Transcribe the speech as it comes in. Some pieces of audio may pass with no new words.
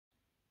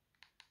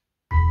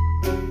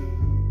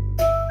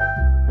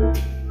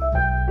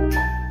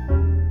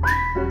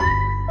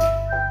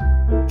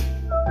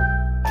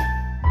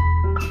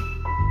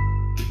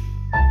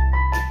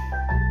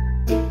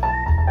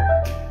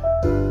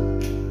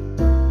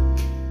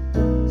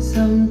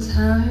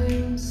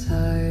Sometimes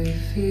I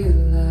feel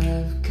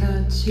I've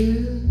got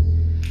you.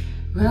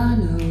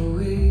 Run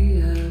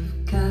away,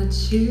 I've got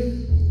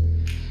you.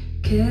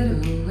 Get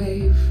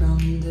away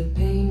from the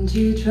pain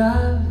you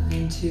drive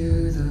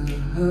into the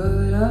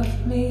hurt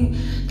of me.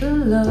 The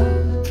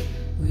love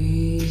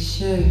we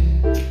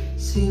share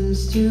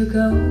seems to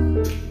go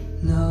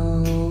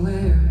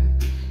nowhere,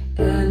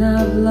 and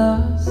I've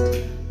lost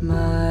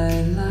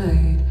my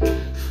light.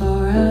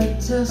 For I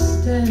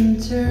just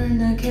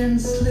turn, I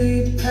can't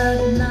sleep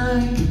at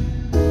night.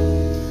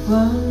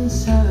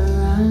 Once I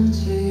ran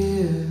to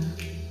you,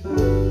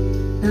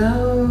 now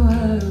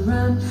I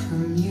run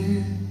from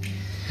you.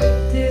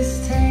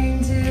 This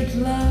tainted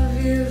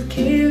love you've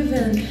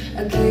given,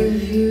 I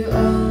give you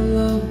all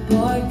a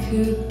boy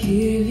could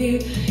give you.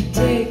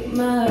 Take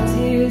my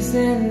tears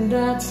and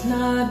that's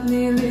not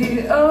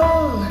nearly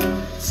all.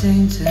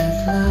 Tainted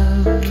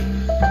love,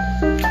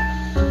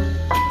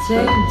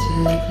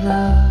 tainted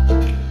love.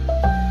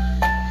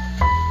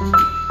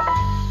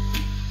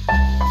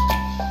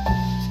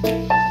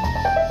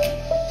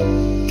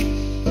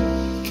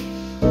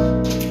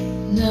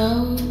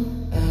 Now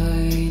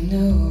I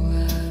know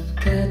I've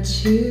got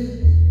you.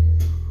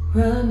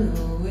 Run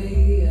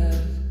away,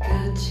 I've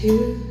got you.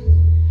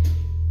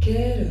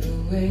 Get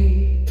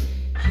away,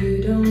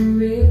 you don't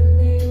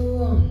really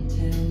want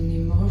any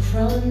more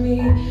from me.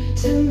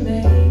 To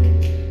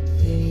make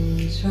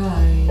things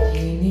right,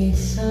 you need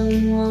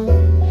someone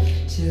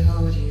to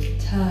hold you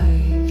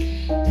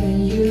tight.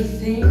 And you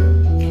think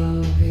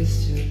love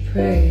is to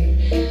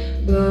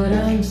pray, but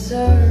I'm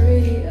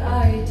sorry,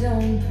 I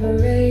don't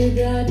pray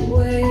that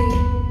way.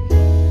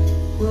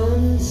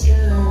 Once I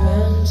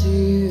ran to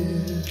you,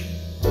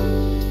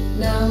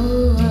 now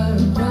I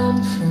run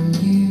from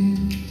you.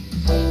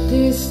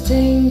 This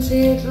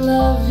tainted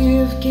love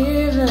you've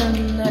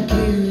given, I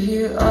give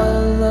you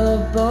all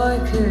a boy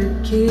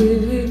could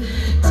give you.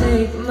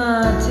 Take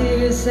my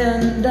tears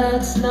and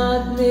that's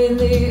not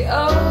nearly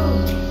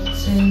all.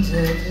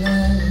 Tainted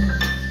love,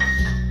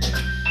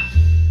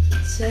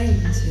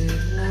 tainted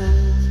love.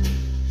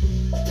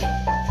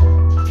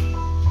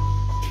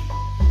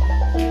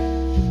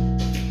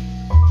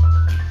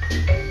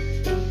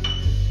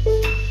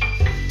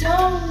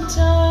 Don't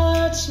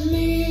touch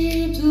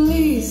me,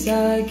 please,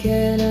 I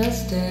cannot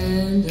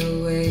stand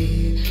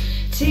away.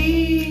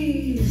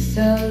 Tease,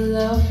 I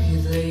love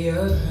you, though you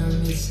hurt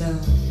me so.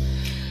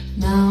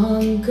 Now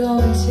I'm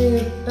going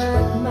to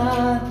pack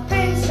my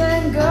things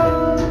and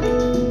go.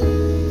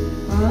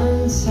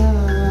 Once I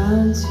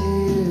ran to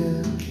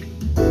you,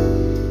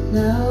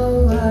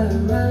 now I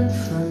run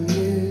from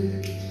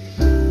you.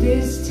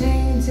 This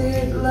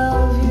tainted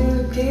love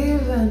you've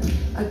given,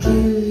 I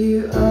give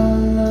you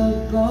all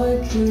a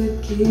boy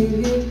could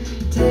give you.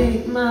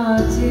 Take my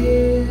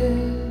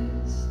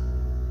tears,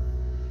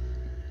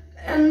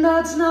 and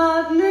that's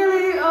not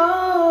nearly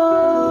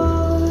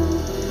all.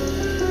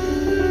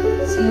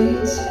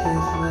 Tainted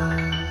love.